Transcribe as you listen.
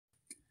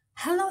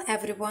Hello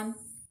everyone,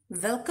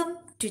 welcome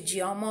to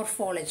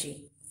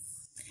Geomorphology.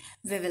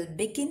 We will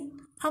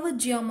begin our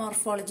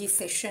Geomorphology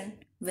session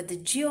with the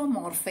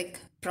geomorphic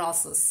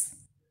process.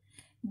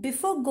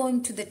 Before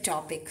going to the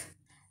topic,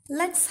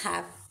 let's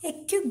have a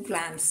quick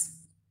glance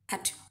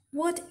at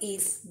what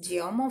is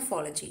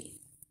geomorphology.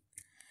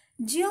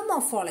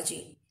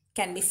 Geomorphology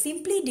can be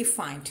simply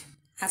defined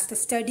as the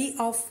study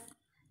of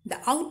the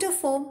outer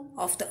form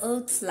of the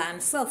Earth's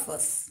land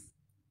surface.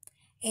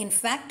 In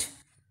fact,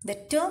 the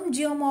term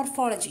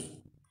geomorphology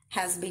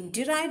has been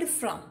derived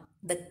from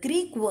the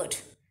Greek word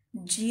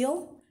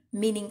geo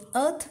meaning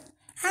earth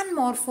and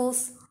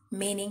morphos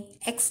meaning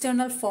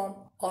external form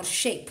or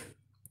shape.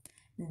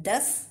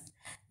 Thus,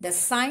 the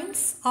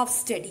science of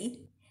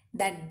study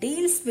that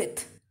deals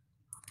with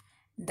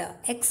the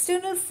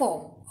external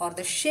form or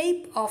the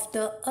shape of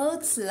the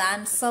Earth's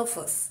land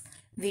surface,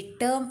 we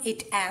term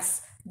it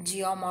as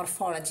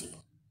geomorphology.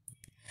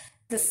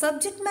 The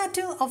subject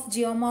matter of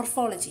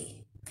geomorphology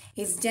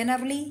is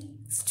generally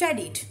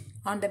studied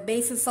on the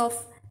basis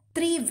of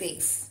three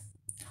ways.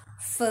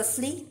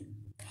 Firstly,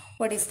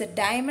 what is the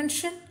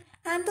dimension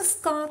and the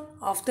scar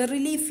of the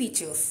relief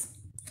features,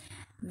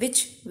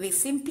 which we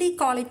simply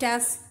call it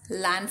as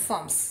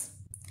landforms.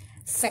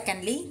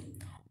 Secondly,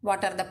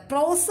 what are the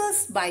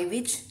processes by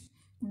which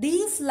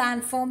these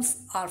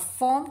landforms are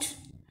formed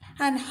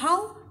and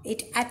how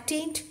it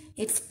attained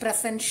its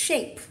present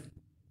shape.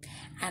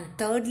 And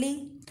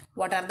thirdly,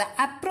 what are the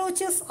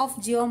approaches of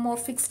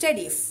geomorphic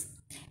studies?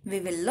 We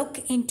will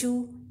look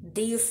into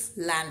these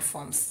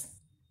landforms.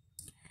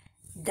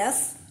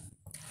 Thus,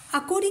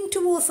 according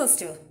to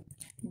Worcester,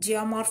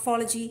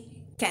 geomorphology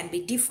can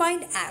be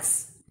defined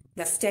as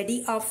the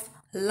study of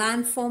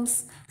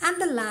landforms and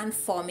the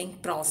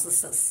landforming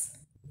processes.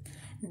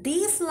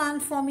 These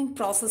landforming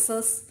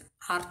processes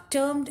are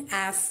termed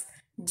as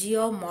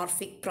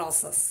geomorphic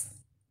process.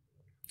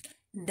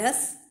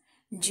 Thus,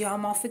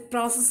 geomorphic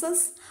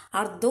processes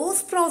are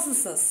those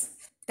processes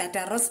that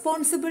are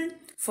responsible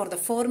for the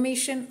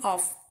formation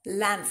of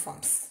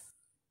landforms.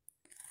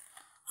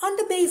 On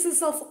the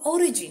basis of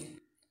origin,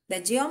 the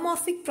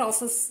geomorphic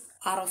processes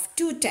are of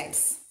two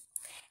types: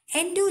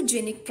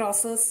 endogenic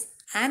process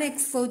and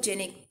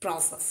exogenic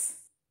process.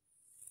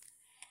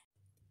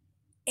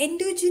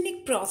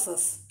 Endogenic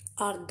processes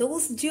are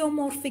those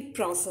geomorphic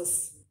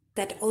processes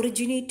that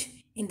originate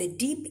in the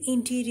deep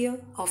interior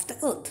of the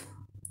earth.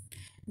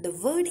 The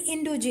word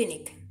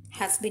endogenic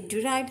has been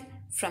derived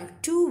from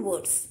two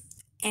words,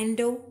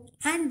 endo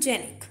and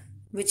genic,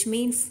 which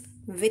means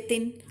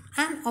within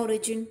and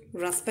origin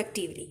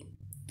respectively.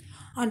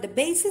 On the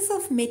basis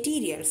of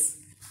materials,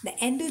 the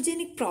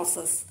endogenic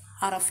processes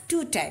are of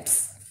two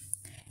types,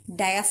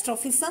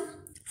 diastrophism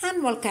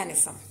and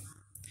volcanism.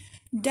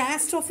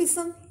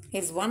 Diastrophism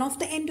is one of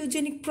the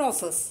endogenic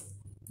processes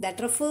that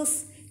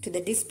refers to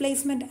the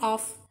displacement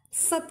of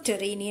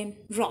subterranean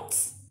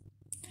rocks.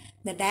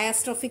 The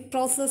diastrophic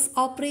process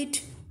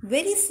operate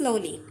very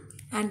slowly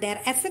and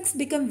their effects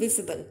become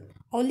visible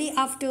only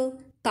after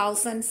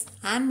thousands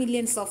and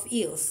millions of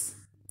years.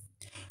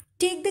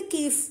 Take the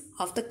case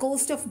of the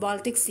coast of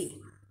Baltic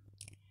Sea.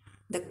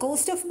 The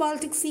coast of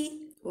Baltic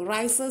Sea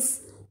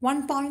rises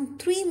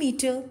 1.3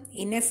 meter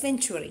in a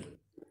century,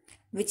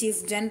 which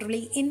is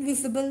generally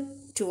invisible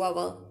to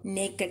our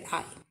naked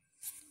eye.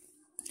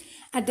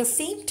 At the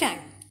same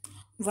time,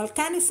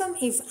 volcanism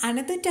is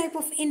another type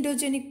of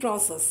endogenic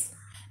process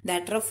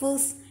that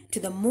refers to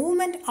the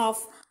movement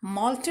of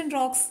molten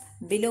rocks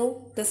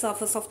below the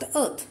surface of the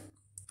earth.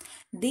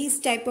 These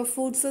type of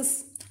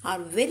forces are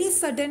very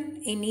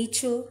sudden in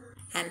nature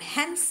and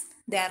hence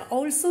they are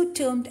also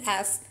termed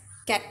as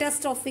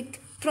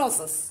catastrophic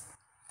process.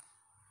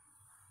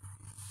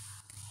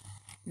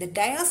 The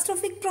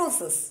diastrophic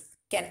process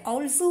can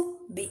also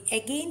be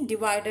again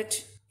divided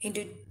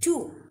into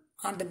two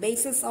on the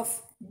basis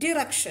of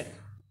direction.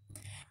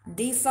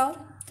 These are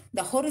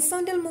the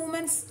horizontal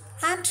movements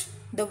and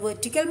the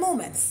vertical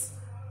movements.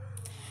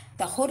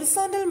 The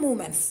horizontal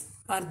movements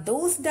are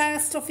those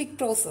diastrophic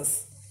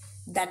processes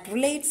that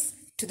relates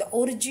to the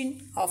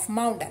origin of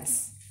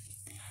mountains.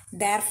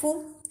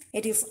 Therefore,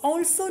 it is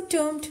also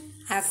termed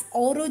as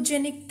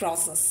orogenic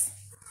process.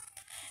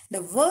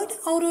 The word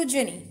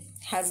orogeny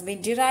has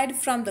been derived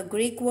from the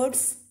Greek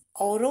words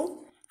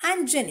oro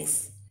and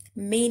genis,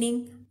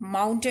 meaning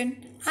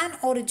mountain and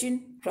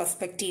origin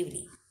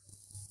respectively.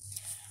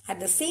 At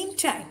the same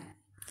time,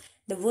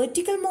 the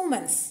vertical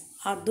movements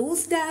are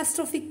those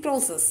diastrophic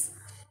processes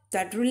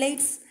that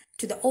relates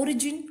to the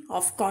origin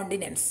of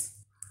continents.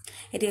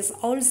 It is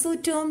also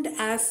termed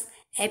as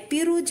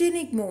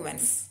epirogenic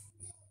movements.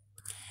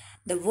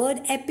 The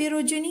word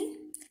epirogeny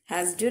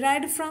has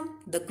derived from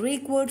the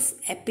Greek words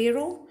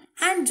epiro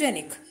and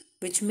genic,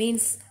 which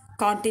means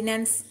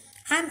continents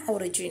and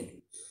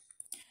origin.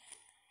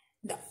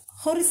 The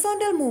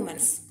horizontal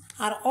movements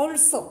are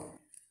also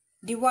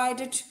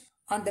divided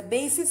on the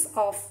basis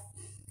of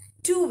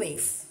two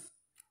ways.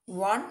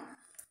 One,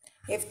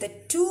 if the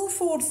two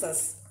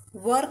forces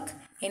work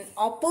in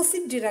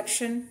opposite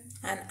direction,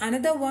 and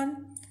another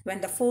one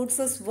when the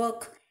forces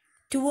work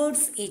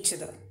towards each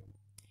other.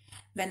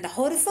 When the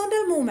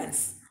horizontal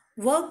movements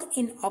work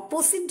in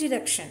opposite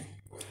direction,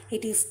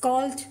 it is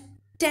called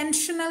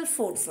tensional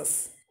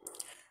forces.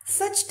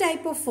 Such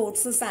type of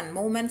forces and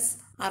moments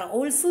are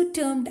also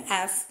termed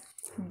as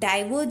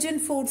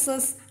divergent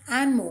forces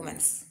and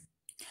moments.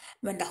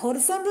 When the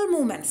horizontal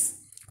movements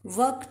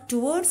work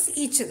towards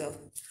each other,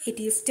 it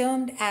is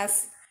termed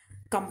as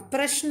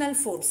compressional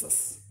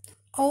forces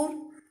or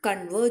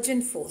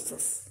convergent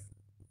forces.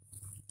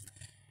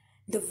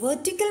 The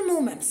vertical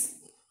movements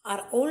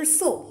are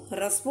also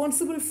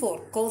responsible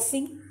for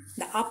causing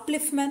the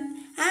upliftment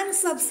and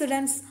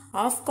subsidence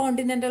of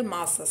continental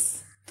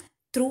masses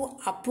through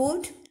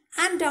upward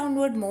and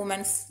downward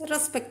movements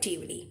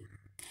respectively.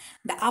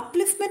 The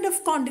upliftment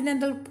of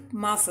continental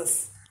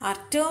masses are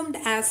termed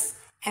as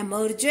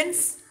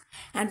emergence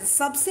and the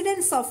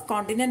subsidence of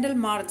continental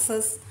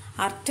masses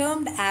are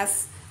termed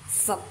as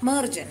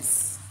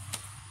submergence.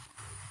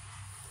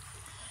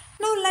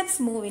 Now let's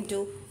move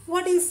into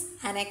what is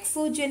an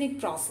exogenic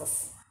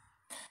process.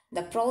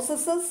 The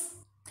processes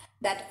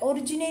that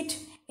originate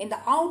in the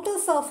outer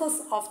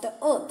surface of the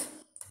earth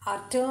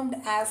are termed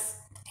as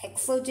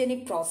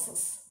exogenic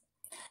process.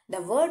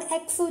 The word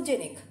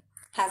exogenic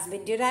has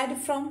been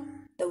derived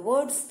from the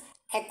words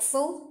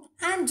exo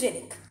and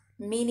genic,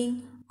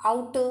 meaning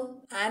outer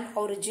and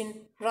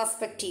origin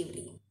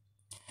respectively.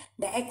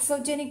 The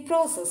exogenic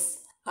processes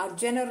are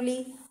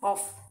generally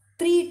of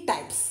three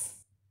types.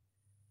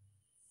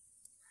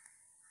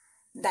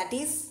 That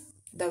is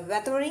the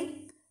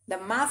weathering, the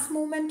mass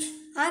movement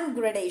and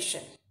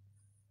gradation.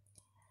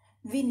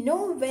 We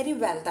know very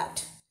well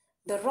that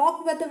the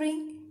rock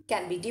weathering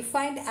can be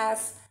defined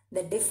as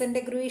the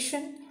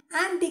disintegration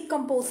and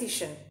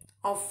decomposition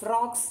of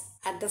rocks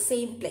at the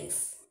same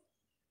place.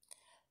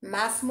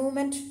 Mass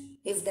movement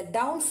is the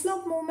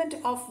downslope movement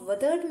of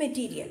weathered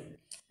material,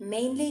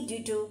 mainly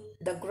due to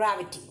the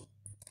gravity.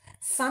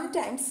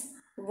 Sometimes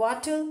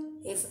water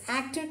is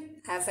acted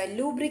as a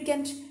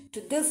lubricant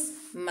to this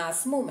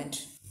mass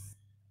movement.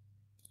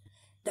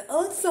 The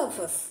Earth's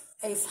surface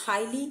is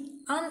highly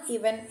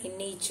uneven in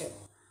nature.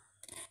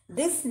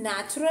 This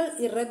natural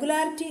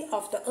irregularity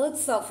of the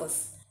Earth's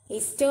surface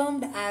is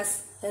termed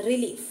as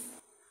relief.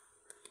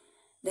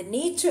 The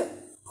nature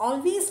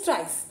always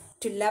tries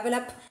to level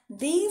up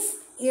these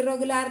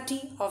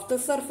irregularity of the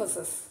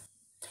surfaces,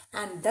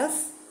 and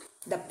thus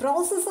the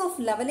process of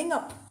leveling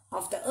up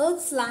of the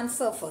Earth's land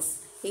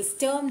surface is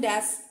termed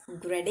as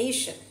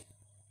gradation.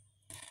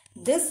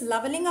 This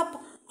leveling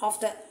up of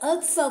the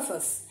Earth's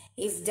surface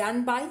is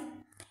done by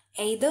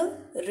either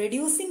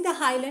reducing the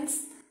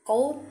highlands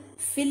or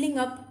filling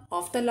up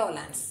of the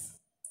lowlands.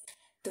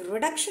 The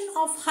reduction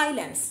of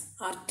highlands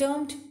are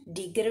termed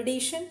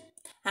degradation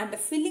and the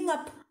filling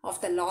up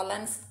of the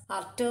lowlands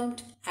are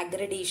termed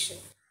aggradation.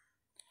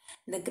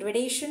 The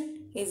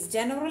gradation is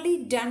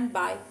generally done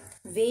by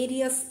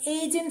various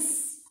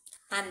agents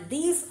and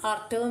these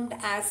are termed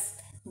as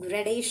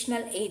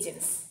gradational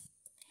agents.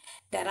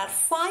 There are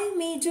 5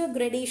 major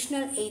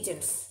gradational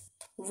agents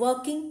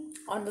working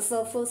on the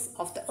surface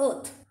of the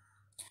earth.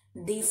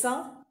 These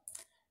are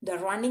the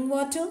running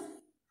water,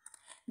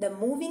 the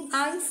moving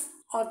ice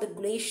or the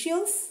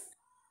glaciers,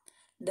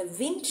 the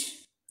wind,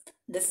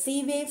 the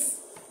sea waves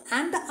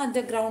and the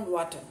underground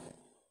water.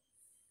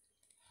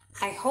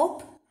 I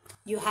hope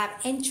you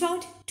have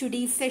enjoyed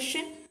today's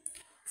session.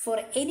 For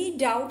any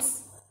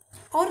doubts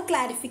or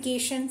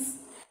clarifications,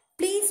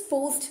 please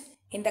post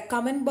in the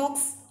comment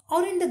box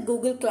or in the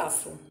Google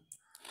Classroom.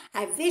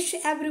 I wish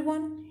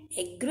everyone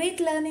a great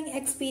learning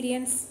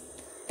experience.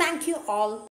 Thank you all.